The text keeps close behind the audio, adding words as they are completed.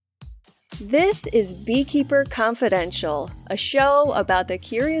This is Beekeeper Confidential, a show about the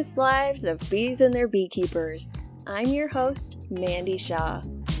curious lives of bees and their beekeepers. I'm your host, Mandy Shaw.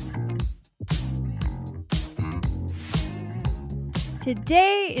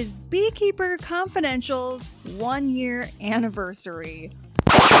 Today is Beekeeper Confidential's 1-year anniversary.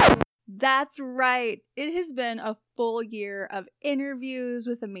 That's right. It has been a full year of interviews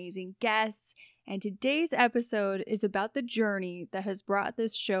with amazing guests, and today's episode is about the journey that has brought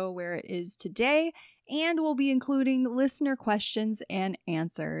this show where it is today, and we'll be including listener questions and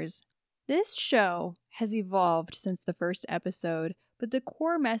answers. This show has evolved since the first episode, but the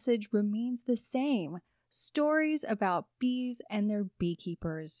core message remains the same: stories about bees and their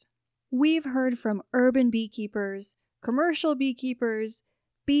beekeepers. We've heard from urban beekeepers, commercial beekeepers,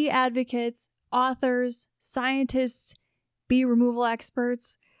 bee advocates, authors, scientists, bee removal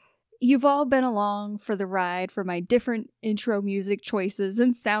experts. You've all been along for the ride for my different intro music choices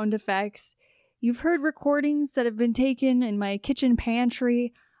and sound effects. You've heard recordings that have been taken in my kitchen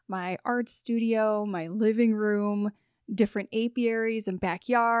pantry, my art studio, my living room, different apiaries and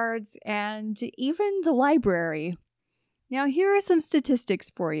backyards, and even the library. Now, here are some statistics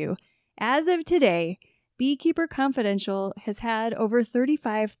for you. As of today, Beekeeper Confidential has had over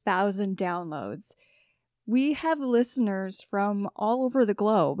 35,000 downloads. We have listeners from all over the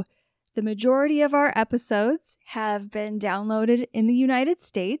globe. The majority of our episodes have been downloaded in the United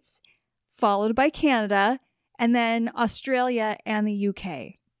States, followed by Canada, and then Australia and the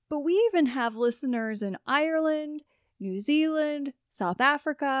UK. But we even have listeners in Ireland, New Zealand, South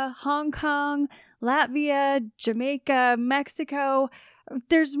Africa, Hong Kong, Latvia, Jamaica, Mexico.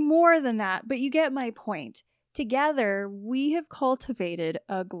 There's more than that, but you get my point. Together, we have cultivated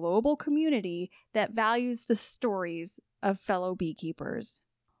a global community that values the stories of fellow beekeepers.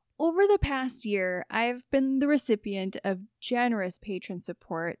 Over the past year, I've been the recipient of generous patron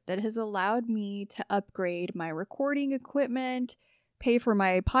support that has allowed me to upgrade my recording equipment, pay for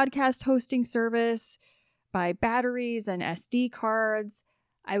my podcast hosting service, buy batteries and SD cards.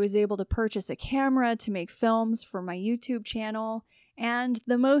 I was able to purchase a camera to make films for my YouTube channel, and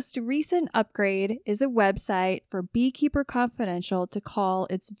the most recent upgrade is a website for Beekeeper Confidential to call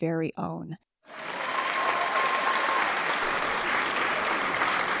its very own.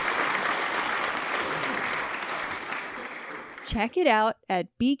 Check it out at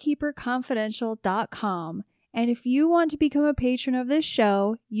beekeeperconfidential.com. And if you want to become a patron of this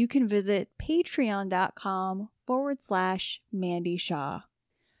show, you can visit patreon.com/Mandy Shaw.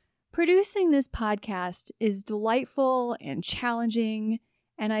 Producing this podcast is delightful and challenging,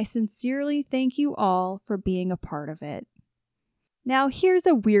 and I sincerely thank you all for being a part of it. Now, here's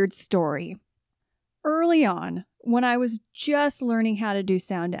a weird story. Early on, when I was just learning how to do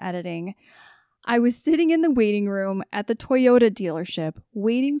sound editing, I was sitting in the waiting room at the Toyota dealership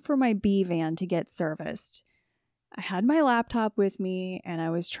waiting for my bee van to get serviced. I had my laptop with me and I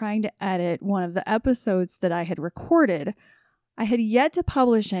was trying to edit one of the episodes that I had recorded. I had yet to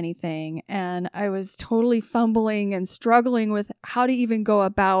publish anything and I was totally fumbling and struggling with how to even go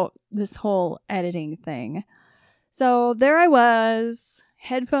about this whole editing thing. So there I was,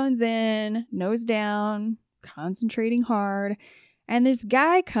 headphones in, nose down, concentrating hard. And this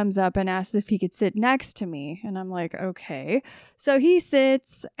guy comes up and asks if he could sit next to me. And I'm like, okay. So he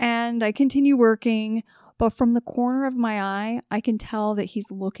sits and I continue working. But from the corner of my eye, I can tell that he's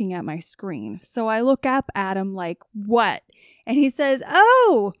looking at my screen. So I look up at him like, what? And he says,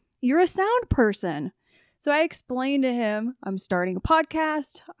 oh, you're a sound person. So I explained to him, I'm starting a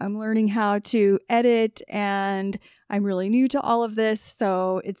podcast. I'm learning how to edit. And I'm really new to all of this.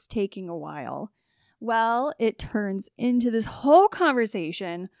 So it's taking a while. Well, it turns into this whole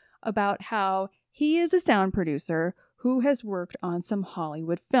conversation about how he is a sound producer who has worked on some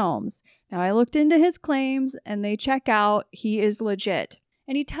Hollywood films. Now, I looked into his claims and they check out. He is legit.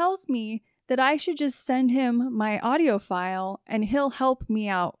 And he tells me that I should just send him my audio file and he'll help me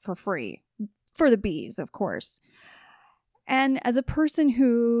out for free. For the bees, of course. And as a person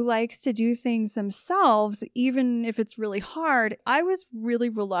who likes to do things themselves, even if it's really hard, I was really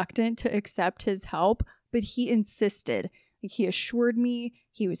reluctant to accept his help, but he insisted. He assured me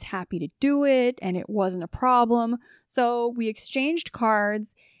he was happy to do it and it wasn't a problem. So we exchanged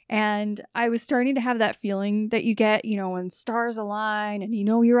cards and I was starting to have that feeling that you get, when stars align and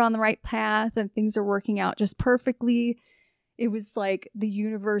you're on the right path and things are working out just perfectly. It was like the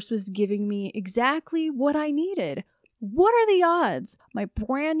universe was giving me exactly what I needed. What are the odds? My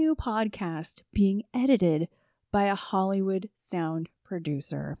brand new podcast being edited by a Hollywood sound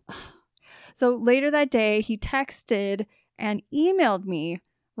producer. So later that day, he texted and emailed me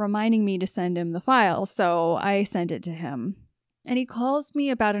reminding me to send him the file. So I sent it to him. And he calls me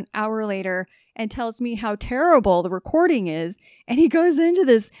about an hour later and tells me how terrible the recording is. And he goes into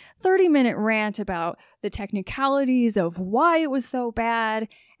this 30-minute rant about the technicalities of why it was so bad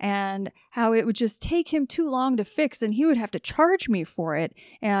and how it would just take him too long to fix and he would have to charge me for it.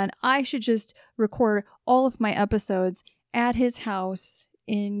 And I should just record all of my episodes at his house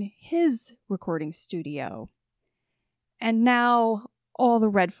in his recording studio. And now all the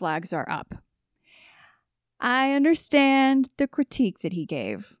red flags are up. I understand the critique that he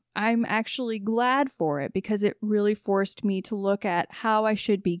gave. I'm actually glad for it because it really forced me to look at how I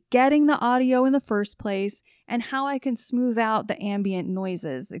should be getting the audio in the first place and how I can smooth out the ambient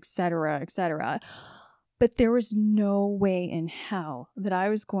noises, etc., etc. But there was no way in hell that I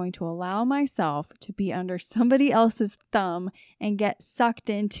was going to allow myself to be under somebody else's thumb and get sucked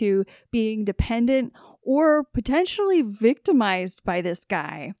into being dependent or potentially victimized by this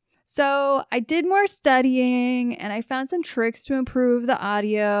guy. So I did more studying and I found some tricks to improve the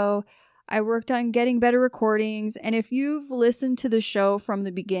audio. I worked on getting better recordings. And if you've listened to the show from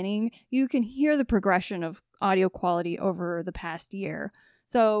the beginning, you can hear the progression of audio quality over the past year.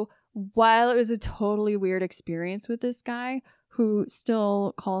 So while it was a totally weird experience with this guy who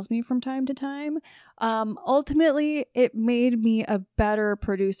still calls me from time to time, ultimately it made me a better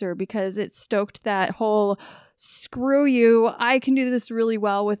producer because it stoked that whole screw you, I can do this really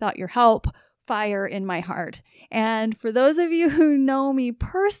well without your help fire in my heart. And for those of you who know me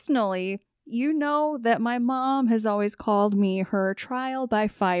personally, you know that my mom has always called me her trial by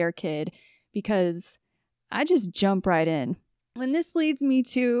fire kid because I just jump right in. And this leads me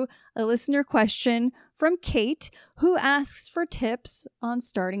to a listener question from Kate, who asks for tips on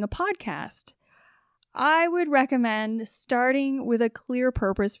starting a podcast. I would recommend starting with a clear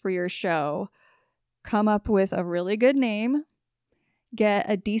purpose for your show. Come up with a really good name, get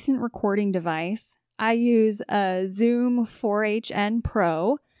a decent recording device. I use a Zoom 4HN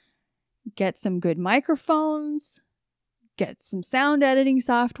Pro, get some good microphones, get some sound editing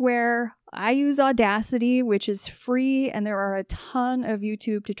software. I use Audacity, which is free, and there are a ton of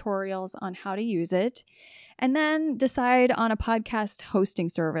YouTube tutorials on how to use it. And then decide on a podcast hosting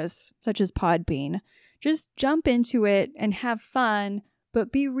service, such as Podbean. Just jump into it and have fun,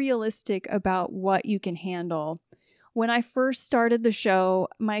 but be realistic about what you can handle. When I first started the show,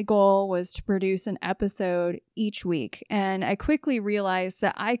 my goal was to produce an episode each week, and I quickly realized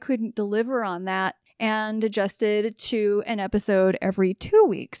that I couldn't deliver on that and adjusted to an episode every 2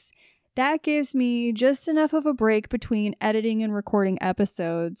 weeks. That gives me just enough of a break between editing and recording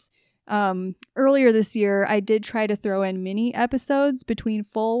episodes. Earlier this year, I did try to throw in mini episodes between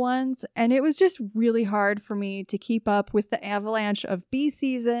full ones, and it was just really hard for me to keep up with the avalanche of bee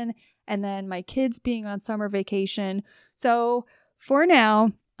season and then my kids being on summer vacation. So for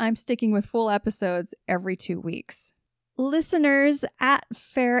now, I'm sticking with full episodes every 2 weeks. Listeners at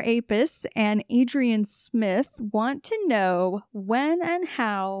Fair Apis and Adrian Smith want to know when and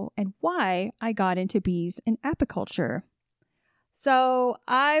how and why I got into bees and apiculture. So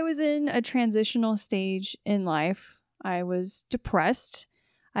I was in a transitional stage in life. I was depressed.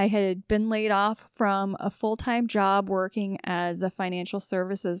 I had been laid off from a full-time job working as a financial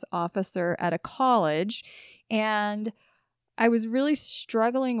services officer at a college, and I was really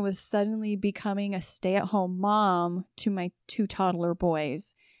struggling with suddenly becoming a stay-at-home mom to my 2 toddler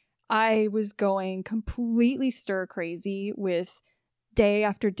boys. I was going completely stir-crazy with day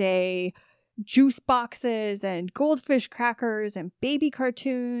after day juice boxes and goldfish crackers and baby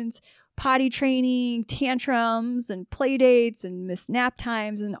cartoons, potty training, tantrums and play dates and missed nap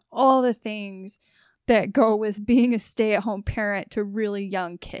times and all the things that go with being a stay-at-home parent to really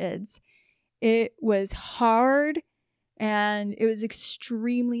young kids. It was hard and it was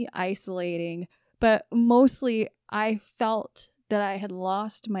extremely isolating, but mostly I felt that I had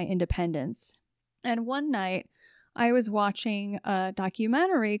lost my independence. And one night, I was watching a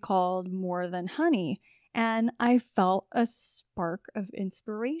documentary called More Than Honey, and I felt a spark of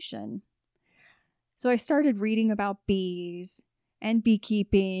inspiration. So I started reading about bees and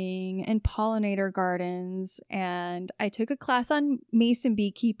beekeeping and pollinator gardens, and I took a class on mason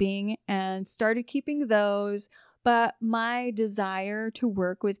beekeeping and started keeping those, but my desire to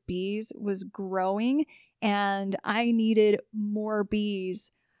work with bees was growing, and I needed more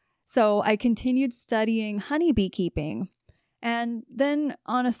bees. So I continued studying honey beekeeping. And then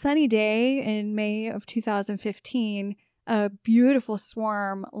on a sunny day in May of 2015, a beautiful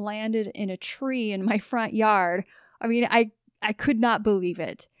swarm landed in a tree in my front yard. I mean, I could not believe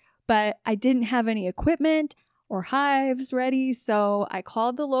it, but I didn't have any equipment or hives ready. So I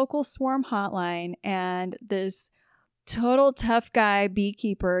called the local swarm hotline, and this total tough guy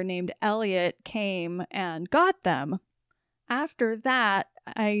beekeeper named Elliot came and got them. After that,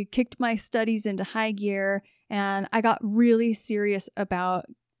 I kicked my studies into high gear and I got really serious about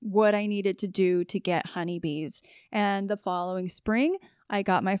what I needed to do to get honeybees. And the following spring, I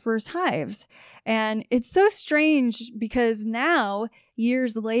got my first hives. And it's so strange because now,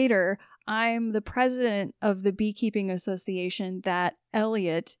 years later, I'm the president of the beekeeping association that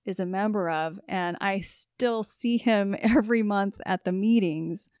Elliot is a member of, and I still see him every month at the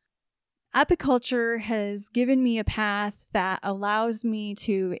meetings. Apiculture has given me a path that allows me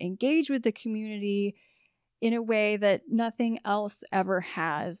to engage with the community in a way that nothing else ever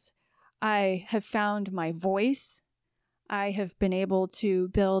has. I have found my voice. I have been able to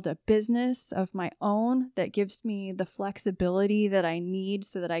build a business of my own that gives me the flexibility that I need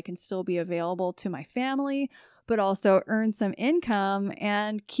so that I can still be available to my family, but also earn some income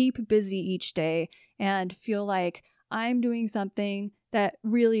and keep busy each day and feel like I'm doing something that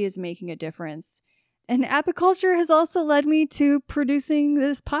really is making a difference. And apiculture has also led me to producing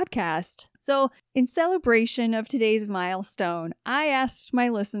this podcast. So, in celebration of today's milestone, I asked my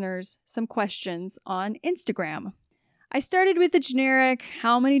listeners some questions on Instagram. I started with the generic,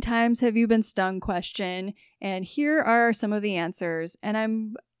 how many times have you been stung question, and here are some of the answers. And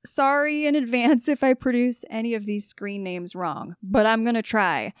I'm sorry in advance if I produce any of these screen names wrong, but I'm going to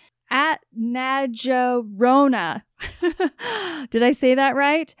try. At Najarona. Did I say that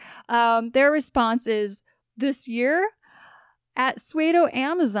right? Their response is, this year. At Suedo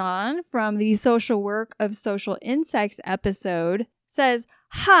Amazon from the Social Work of Social Insects episode says,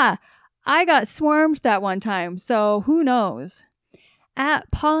 ha, I got swarmed that one time, so who knows? At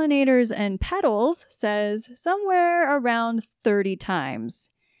Pollinators and Petals says somewhere around 30 times.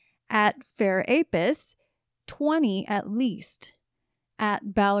 At Fair Apis, 20 at least.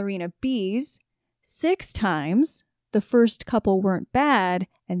 At Ballerina Bees, 6 times. The first couple weren't bad,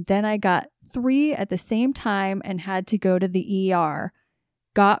 and then I got 3 at the same time and had to go to the ER.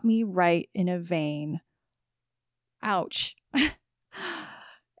 Got me right in a vein. Ouch.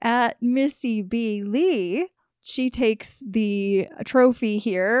 At Missy B. Lee, she takes the trophy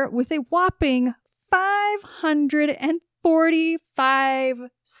here with a whopping 545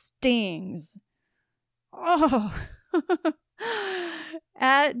 stings. Oh.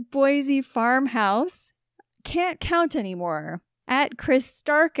 At Boise Farmhouse, can't count anymore. At Chris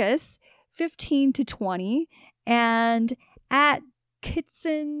Starkus, 15 to 20. And at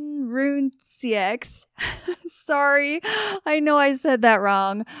Kitson Rune CX, sorry, I know I said that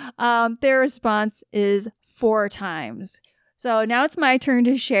wrong. Their response is 4 times. So now it's my turn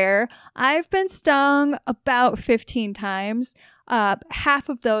to share. I've been stung about 15 times. Half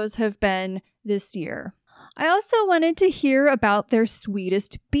of those have been this year. I also wanted to hear about their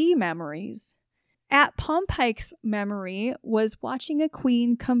sweetest bee memories. At Palm Pike's memory was watching a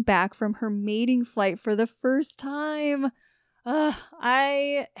queen come back from her mating flight for the first time.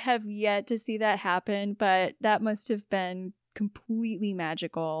 I have yet to see that happen, but that must have been completely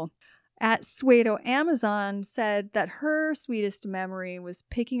magical. At Suedo Amazon said that her sweetest memory was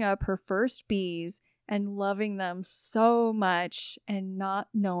picking up her first bees and loving them so much and not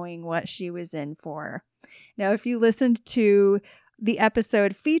knowing what she was in for. Now, if you listened to the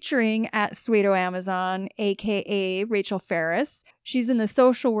episode featuring at Suedo Amazon, aka Rachel Ferris, she's in the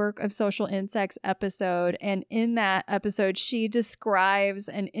Social Work of Social Insects episode, and in that episode, she describes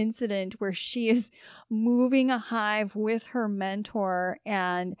an incident where she is moving a hive with her mentor,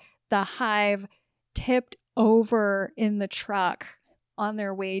 and the hive tipped over in the truck on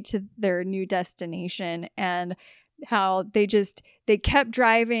their way to their new destination, and how they kept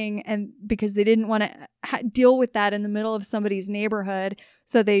driving, and because they didn't want to deal with that in the middle of somebody's neighborhood,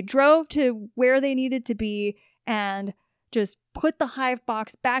 so they drove to where they needed to be and just put the hive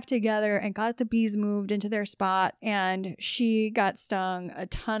box back together and got the bees moved into their spot, and she got stung a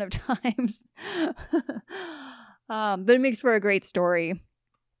ton of times. But it makes for a great story.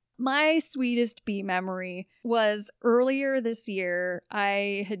 My sweetest bee memory was earlier this year.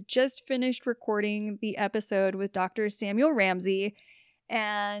 I had just finished recording the episode with Dr. Samuel Ramsey,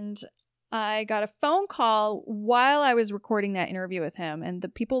 and I got a phone call while I was recording that interview with him, and the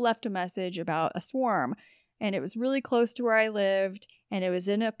people left a message about a swarm, and it was really close to where I lived, and it was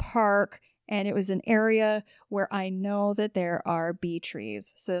in a park, and it was an area where I know that there are bee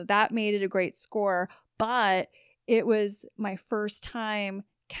trees. So that made it a great score, but it was my first time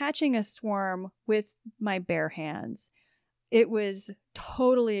catching a swarm with my bare hands. It was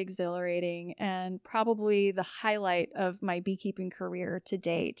totally exhilarating and probably the highlight of my beekeeping career to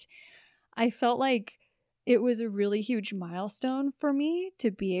date. I felt like it was a really huge milestone for me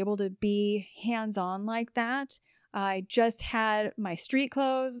to be able to be hands-on like that. I just had my street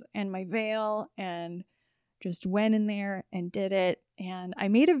clothes and my veil and just went in there and did it. And I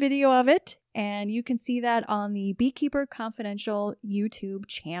made a video of it, and you can see that on the Beekeeper Confidential YouTube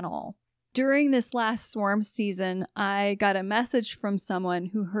channel. During this last swarm season, I got a message from someone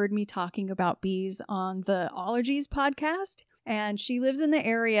who heard me talking about bees on the Ologies podcast, and she lives in the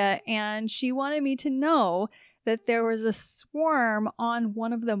area, and she wanted me to know that there was a swarm on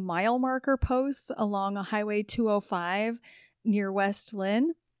one of the mile marker posts along a Highway 205 near West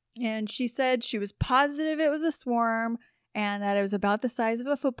Lynn. And she said she was positive it was a swarm and that it was about the size of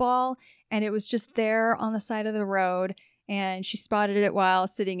a football, and it was just there on the side of the road, and she spotted it while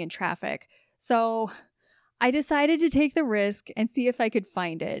sitting in traffic. So I decided to take the risk and see if I could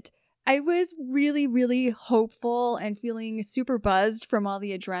find it. I was really, really hopeful and feeling super buzzed from all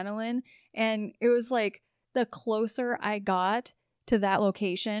the adrenaline, and it was like the closer I got to that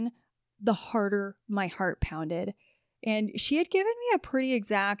location, the harder my heart pounded. And she had given me a pretty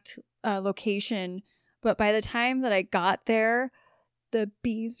exact location, but by the time that I got there, the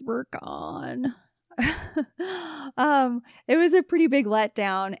bees were gone. It was a pretty big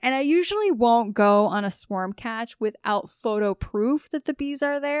letdown, and I usually won't go on a swarm catch without photo proof that the bees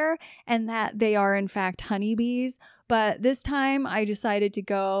are there and that they are in fact honeybees. But this time I decided to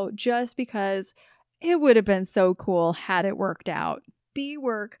go just because it would have been so cool had it worked out. Bee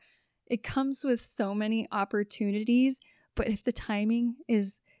work, it comes with so many opportunities, but if the timing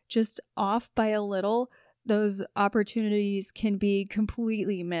is just off by a little, those opportunities can be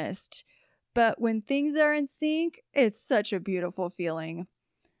completely missed. But when things are in sync, it's such a beautiful feeling.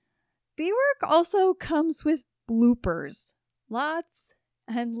 Bee work also comes with bloopers. Lots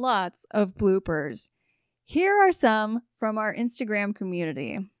and lots of bloopers. Here are some from our Instagram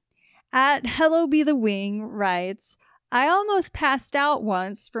community. At Hello Be the Wing writes, I almost passed out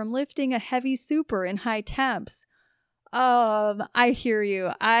once from lifting a heavy super in high temps. I hear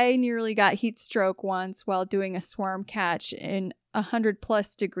you. I nearly got heat stroke once while doing a swarm catch in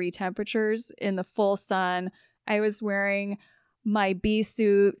 100+ degree temperatures in the full sun. I was wearing my bee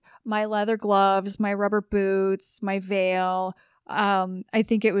suit, my leather gloves, my rubber boots, my veil. I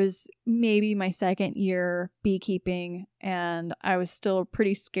think it was maybe my second year beekeeping, and I was still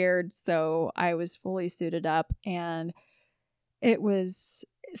pretty scared, so I was fully suited up, and it was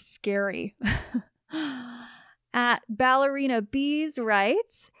scary. At Ballerina Bees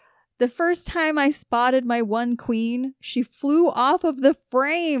writes, the first time I spotted my one queen, she flew off of the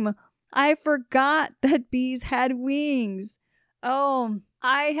frame. I forgot that bees had wings. Oh,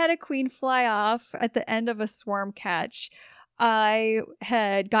 I had a queen fly off at the end of a swarm catch. I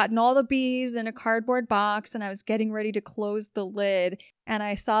had gotten all the bees in a cardboard box, and I was getting ready to close the lid, and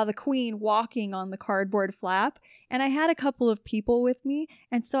I saw the queen walking on the cardboard flap, and I had a couple of people with me,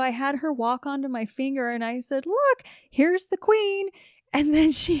 and so I had her walk onto my finger, and I said, look, here's the queen, and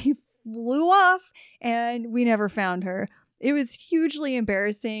then she flew off, and we never found her. It was hugely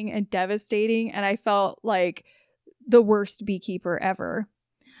embarrassing and devastating, and I felt like the worst beekeeper ever.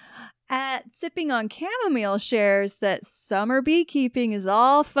 At Sipping on Chamomile shares that summer beekeeping is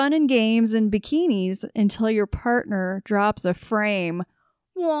all fun and games and bikinis until your partner drops a frame.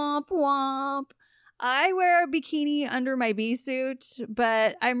 Womp womp. I wear a bikini under my bee suit,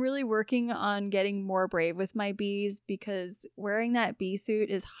 but I'm really working on getting more brave with my bees because wearing that bee suit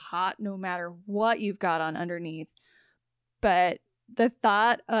is hot no matter what you've got on underneath. But the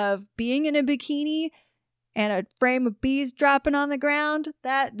thought of being in a bikini and a frame of bees dropping on the ground,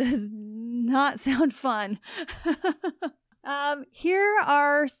 that does not sound fun. Here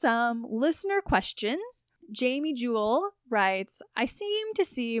are some listener questions. Jamie Jewell writes, I seem to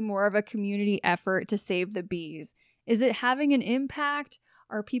see more of a community effort to save the bees. Is it having an impact?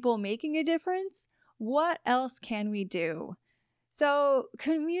 Are people making a difference? What else can we do? So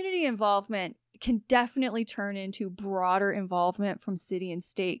community involvement can definitely turn into broader involvement from city and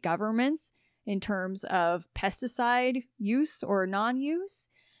state governments in terms of pesticide use or non-use.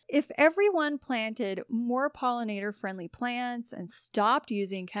 If everyone planted more pollinator-friendly plants and stopped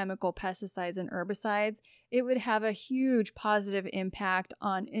using chemical pesticides and herbicides, it would have a huge positive impact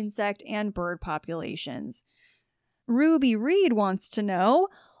on insect and bird populations. Ruby Reed wants to know,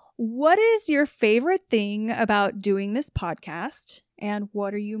 what is your favorite thing about doing this podcast, and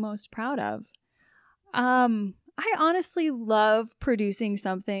what are you most proud of? I honestly love producing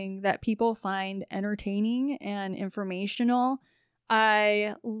something that people find entertaining and informational.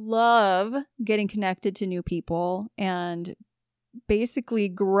 I love getting connected to new people and basically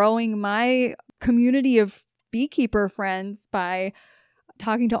growing my community of beekeeper friends by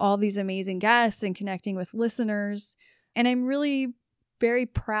talking to all these amazing guests and connecting with listeners. And I'm really very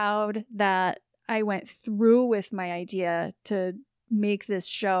proud that I went through with my idea to make this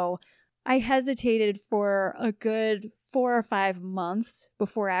show. I hesitated for a good 4 or 5 months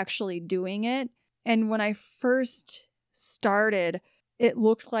before actually doing it. And when I first started, it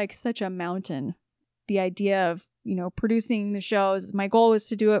looked like such a mountain. The idea of, producing the shows, my goal was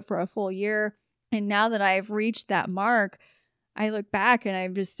to do it for a full year. And now that I've reached that mark, I look back and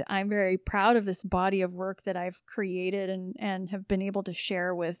I'm very proud of this body of work that I've created and have been able to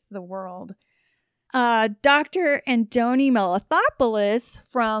share with the world. Dr. Andoni Melathopoulos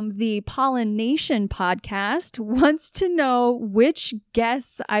from the Pollen Nation podcast wants to know which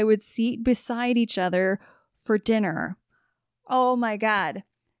guests I would seat beside each other for dinner. Oh my God.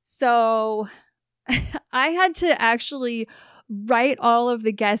 So I had to actually write all of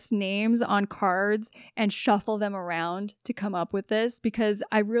the guest names on cards and shuffle them around to come up with this because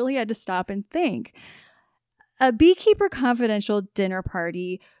I really had to stop and think. A Beekeeper Confidential dinner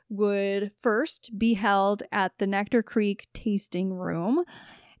party would first be held at the Nectar Creek Tasting Room,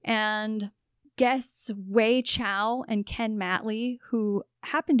 and guests Wei Chow and Ken Matley, who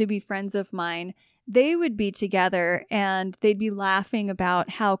happen to be friends of mine, they would be together and they'd be laughing about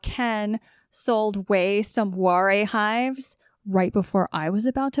how Ken sold Wei some ware hives right before I was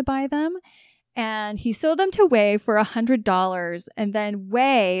about to buy them. And he sold them to Wei for $100. And then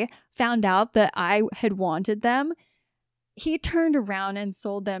Wei found out that I had wanted them. He turned around and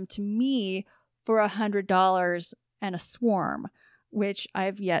sold them to me for $100 and a swarm, which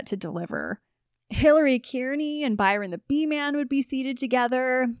I've yet to deliver. Hillary Kearney and Byron the Bee Man would be seated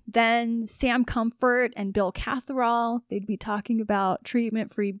together. Then Sam Comfort and Bill Catherall, they'd be talking about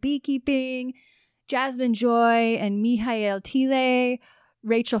treatment-free beekeeping. Jasmine Joy and Mihail Tile,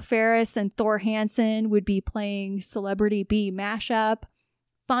 Rachel Ferris and Thor Hansen would be playing Celebrity Bee Mashup.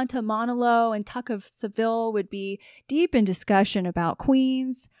 Fanta Monolo and Tuck of Seville would be deep in discussion about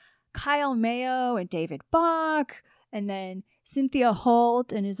queens. Kyle Mayo and David Bach, and then Cynthia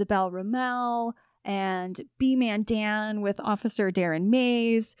Holt and Isabel Ramel, and Bee-Man Dan with Officer Darren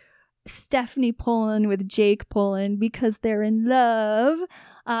Mays, Stephanie Pullen with Jake Pullen because they're in love,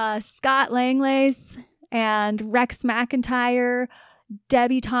 Scott Langlace and Rex McIntyre,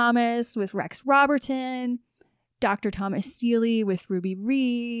 Debbie Thomas with Rex Robertson, Dr. Thomas Seeley with Ruby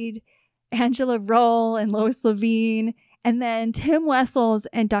Reed, Angela Roll and Lois Levine, and then Tim Wessels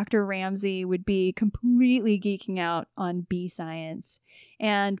and Dr. Ramsey would be completely geeking out on bee science.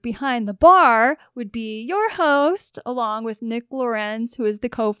 And behind the bar would be your host, along with Nick Lorenz, who is the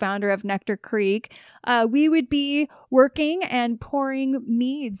co-founder of Nectar Creek. We would be working and pouring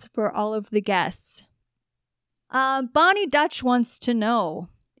meads for all of the guests. Bonnie Dutch wants to know,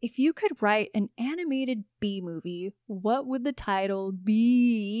 if you could write an animated bee movie, what would the title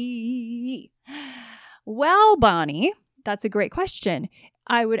be? Well, Bonnie, that's a great question.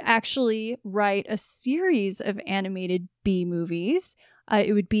 I would actually write a series of animated bee movies.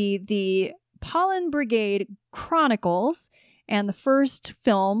 It would be the Pollen Brigade Chronicles, and the first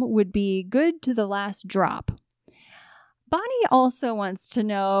film would be Good to the Last Drop. Bonnie also wants to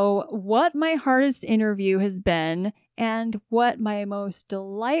know what my hardest interview has been and what my most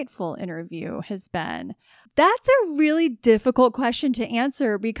delightful interview has been. That's a really difficult question to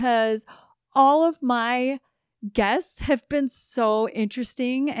answer because all of my guests have been so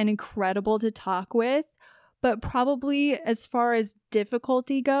interesting and incredible to talk with, but probably as far as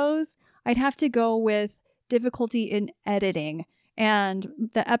difficulty goes, I'd have to go with difficulty in editing. And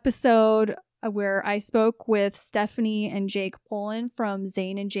the episode where I spoke with Stephanie and Jake Pullen from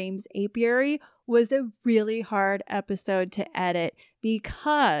Zane and James Apiary was a really hard episode to edit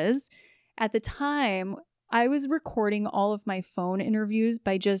because at the time I was recording all of my phone interviews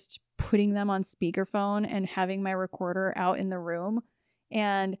by just putting them on speakerphone and having my recorder out in the room.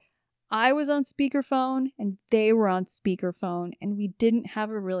 And I was on speakerphone and they were on speakerphone and we didn't have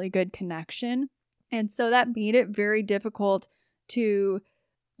a really good connection. And so that made it very difficult to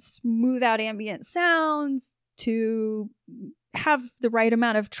smooth out ambient sounds, to have the right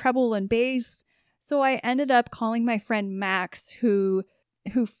amount of treble and bass. So I ended up calling my friend Max, who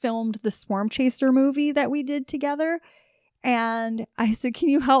filmed the Swarm Chaser movie that we did together. And I said, can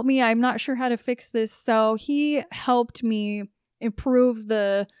you help me? I'm not sure how to fix this. So he helped me improve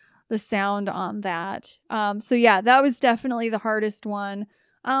the sound on that. So yeah, that was definitely the hardest one.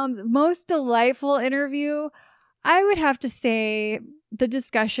 Most delightful interview, I would have to say the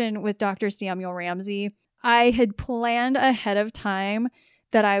discussion with Dr. Samuel Ramsey. I had planned ahead of time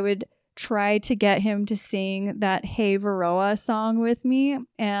that I would try to get him to sing that Hey Varroa song with me.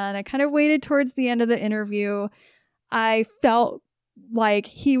 And I kind of waited towards the end of the interview. I felt like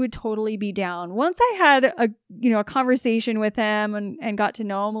he would totally be down. Once I had a conversation with him and got to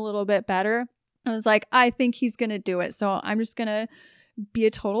know him a little bit better, I was like, I think he's going to do it. So I'm just going to be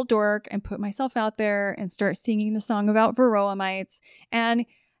a total dork and put myself out there and start singing the song about varroa mites. And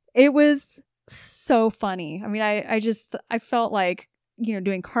it was so funny. I mean, I felt like,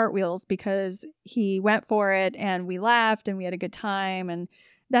 doing cartwheels because he went for it and we laughed and we had a good time. And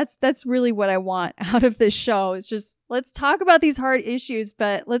that's really what I want out of this show, is just let's talk about these hard issues,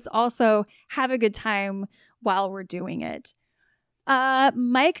 but let's also have a good time while we're doing it.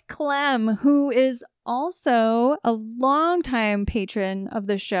 Mike Clem, who is also a longtime patron of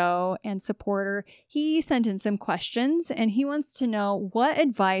the show and supporter, he sent in some questions and he wants to know, what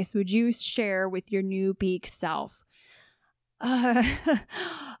advice would you share with your new beak self?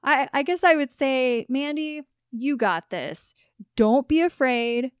 I guess I would say, Mandy, you got this. Don't be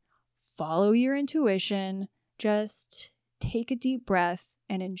afraid. Follow your intuition. Just take a deep breath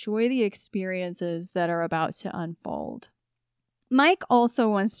and enjoy the experiences that are about to unfold. Mike also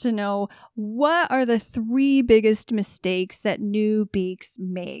wants to know, what are the 3 biggest mistakes that new beaks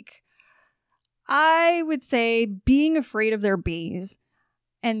make? I would say being afraid of their bees.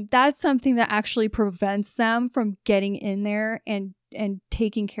 And that's something that actually prevents them from getting in there and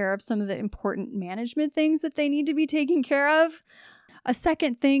taking care of some of the important management things that they need to be taking care of. A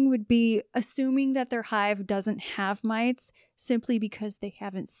second thing would be assuming that their hive doesn't have mites simply because they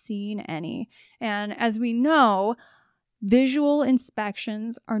haven't seen any. And as we know, visual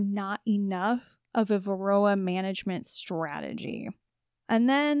inspections are not enough of a varroa management strategy. And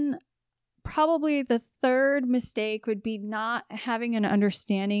then probably the third mistake would be not having an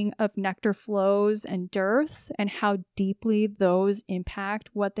understanding of nectar flows and dearths and how deeply those impact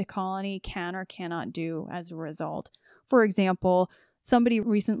what the colony can or cannot do as a result. For example, somebody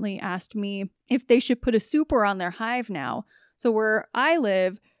recently asked me if they should put a super on their hive now. So where I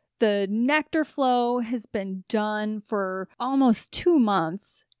live, the nectar flow has been done for almost 2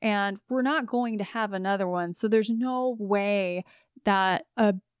 months, and we're not going to have another one. So there's no way that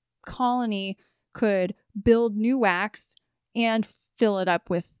a colony could build new wax and fill it up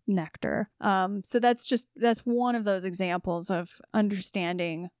with nectar. So that's one of those examples of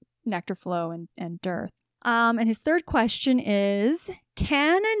understanding nectar flow and dearth. And his third question is,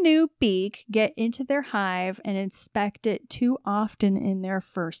 can a new beak get into their hive and inspect it too often in their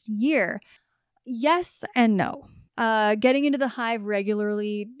first year? Yes and no. Getting into the hive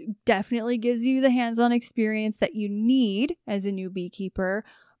regularly definitely gives you the hands-on experience that you need as a new beekeeper,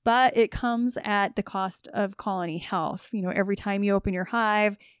 but it comes at the cost of colony health. Every time you open your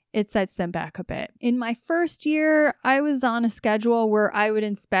hive, it sets them back a bit. In my first year, I was on a schedule where I would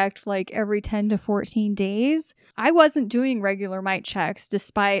inspect like every 10 to 14 days. I wasn't doing regular mite checks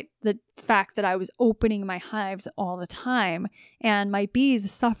despite the fact that I was opening my hives all the time, and my bees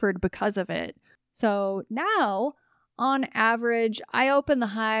suffered because of it. So now, on average, I open the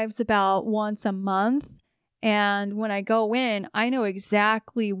hives about once a month. And when I go in, I know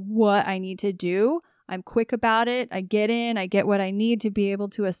exactly what I need to do. I'm quick about it. I get in, I get what I need to be able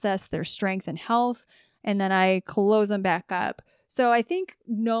to assess their strength and health, and then I close them back up. So I think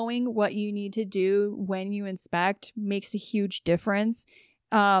knowing what you need to do when you inspect makes a huge difference.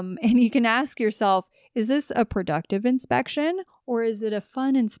 And you can ask yourself, is this a productive inspection, or is it a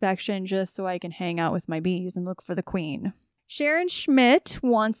fun inspection just so I can hang out with my bees and look for the queen? Sharon Schmidt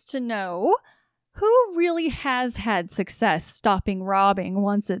wants to know, who really has had success stopping robbing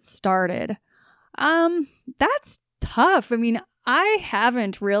once it's started? That's tough. I mean, I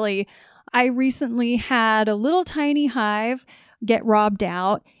haven't really. I recently had a little tiny hive get robbed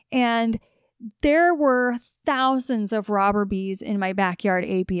out, and there were thousands of robber bees in my backyard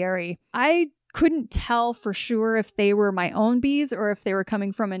apiary. I couldn't tell for sure if they were my own bees or if they were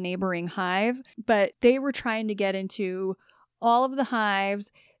coming from a neighboring hive, but they were trying to get into all of the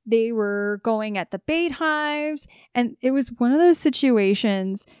hives. They were going at the bait hives, and it was one of those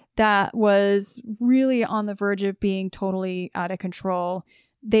situations that was really on the verge of being totally out of control.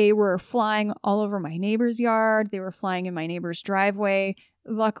 They were flying all over my neighbor's yard. They were flying in my neighbor's driveway.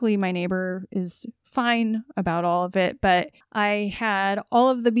 Luckily, my neighbor is fine about all of it, but I had all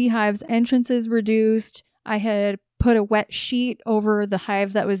of the beehives' entrances reduced. I had put a wet sheet over the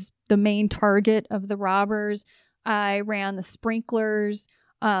hive that was the main target of the robbers. I ran the sprinklers.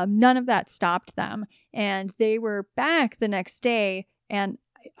 None of that stopped them. And they were back the next day, and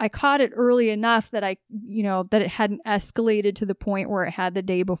I caught it early enough that that it hadn't escalated to the point where it had the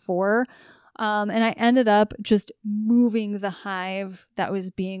day before. And I ended up just moving the hive that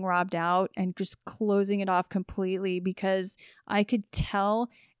was being robbed out and just closing it off completely because I could tell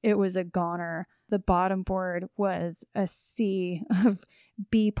it was a goner. The bottom board was a sea of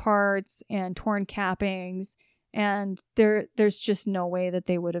bee parts and torn cappings, and there's just no way that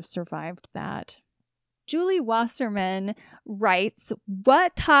they would have survived that. Julie Wasserman writes,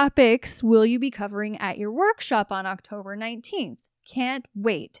 what topics will you be covering at your workshop on October 19th? Can't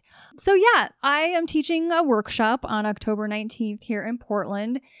wait. So yeah, I am teaching a workshop on October 19th here in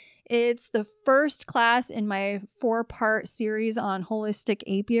Portland. It's the first class in my 4-part series on holistic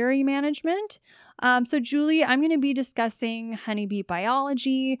apiary management. So Julie, I'm going to be discussing honeybee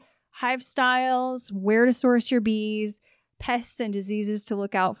biology, hive styles, where to source your bees, pests and diseases to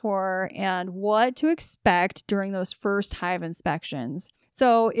look out for, and what to expect during those first hive inspections.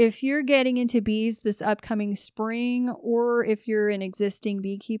 So if you're getting into bees this upcoming spring, or if you're an existing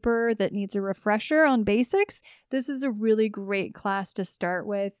beekeeper that needs a refresher on basics, this is a really great class to start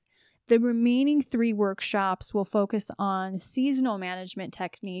with. The remaining 3 workshops will focus on seasonal management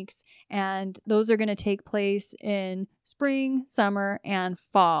techniques, and those are going to take place in spring, summer, and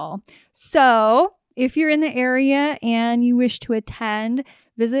fall. So if you're in the area and you wish to attend,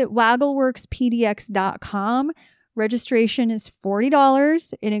 visit waggleworkspdx.com. Registration is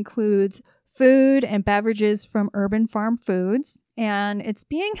 $40. It includes food and beverages from Urban Farm Foods, and it's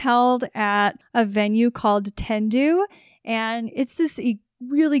being held at a venue called Tendu, and it's this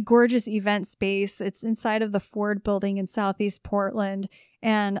really gorgeous event space. It's inside of the Ford building in Southeast Portland.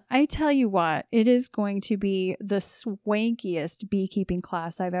 And I tell you what, it is going to be the swankiest beekeeping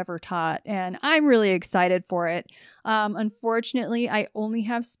class I've ever taught. And I'm really excited for it. Unfortunately, I only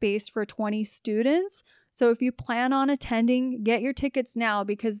have space for 20 students. So if you plan on attending, get your tickets now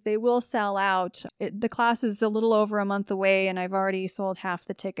because they will sell out. The class is a little over a month away and I've already sold half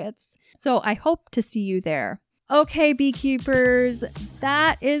the tickets. So I hope to see you there. Okay, beekeepers,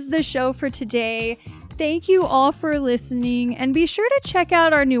 that is the show for today. Thank you all for listening, and be sure to check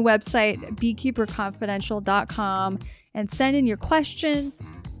out our new website, beekeeperconfidential.com, and send in your questions,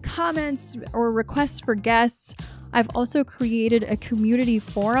 comments, or requests for guests. I've also created a community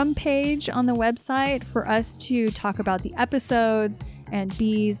forum page on the website for us to talk about the episodes and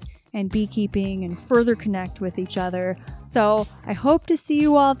bees and beekeeping and further connect with each other. So I hope to see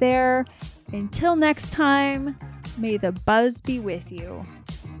you all there. Until next time, may the buzz be with you.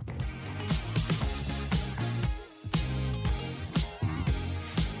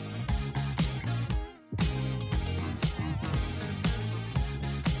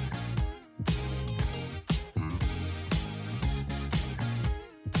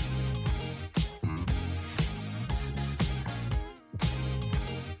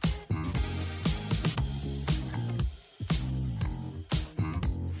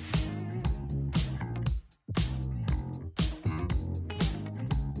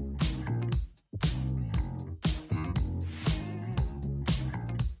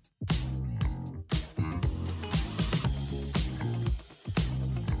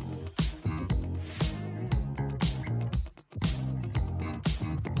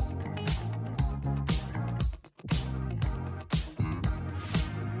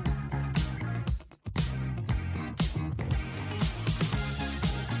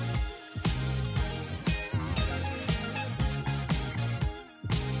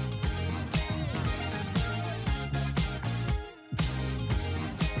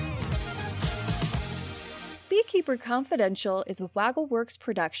 Beekeeper Confidential is a Waggleworks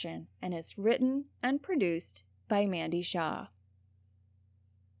production and is written and produced by Mandy Shaw.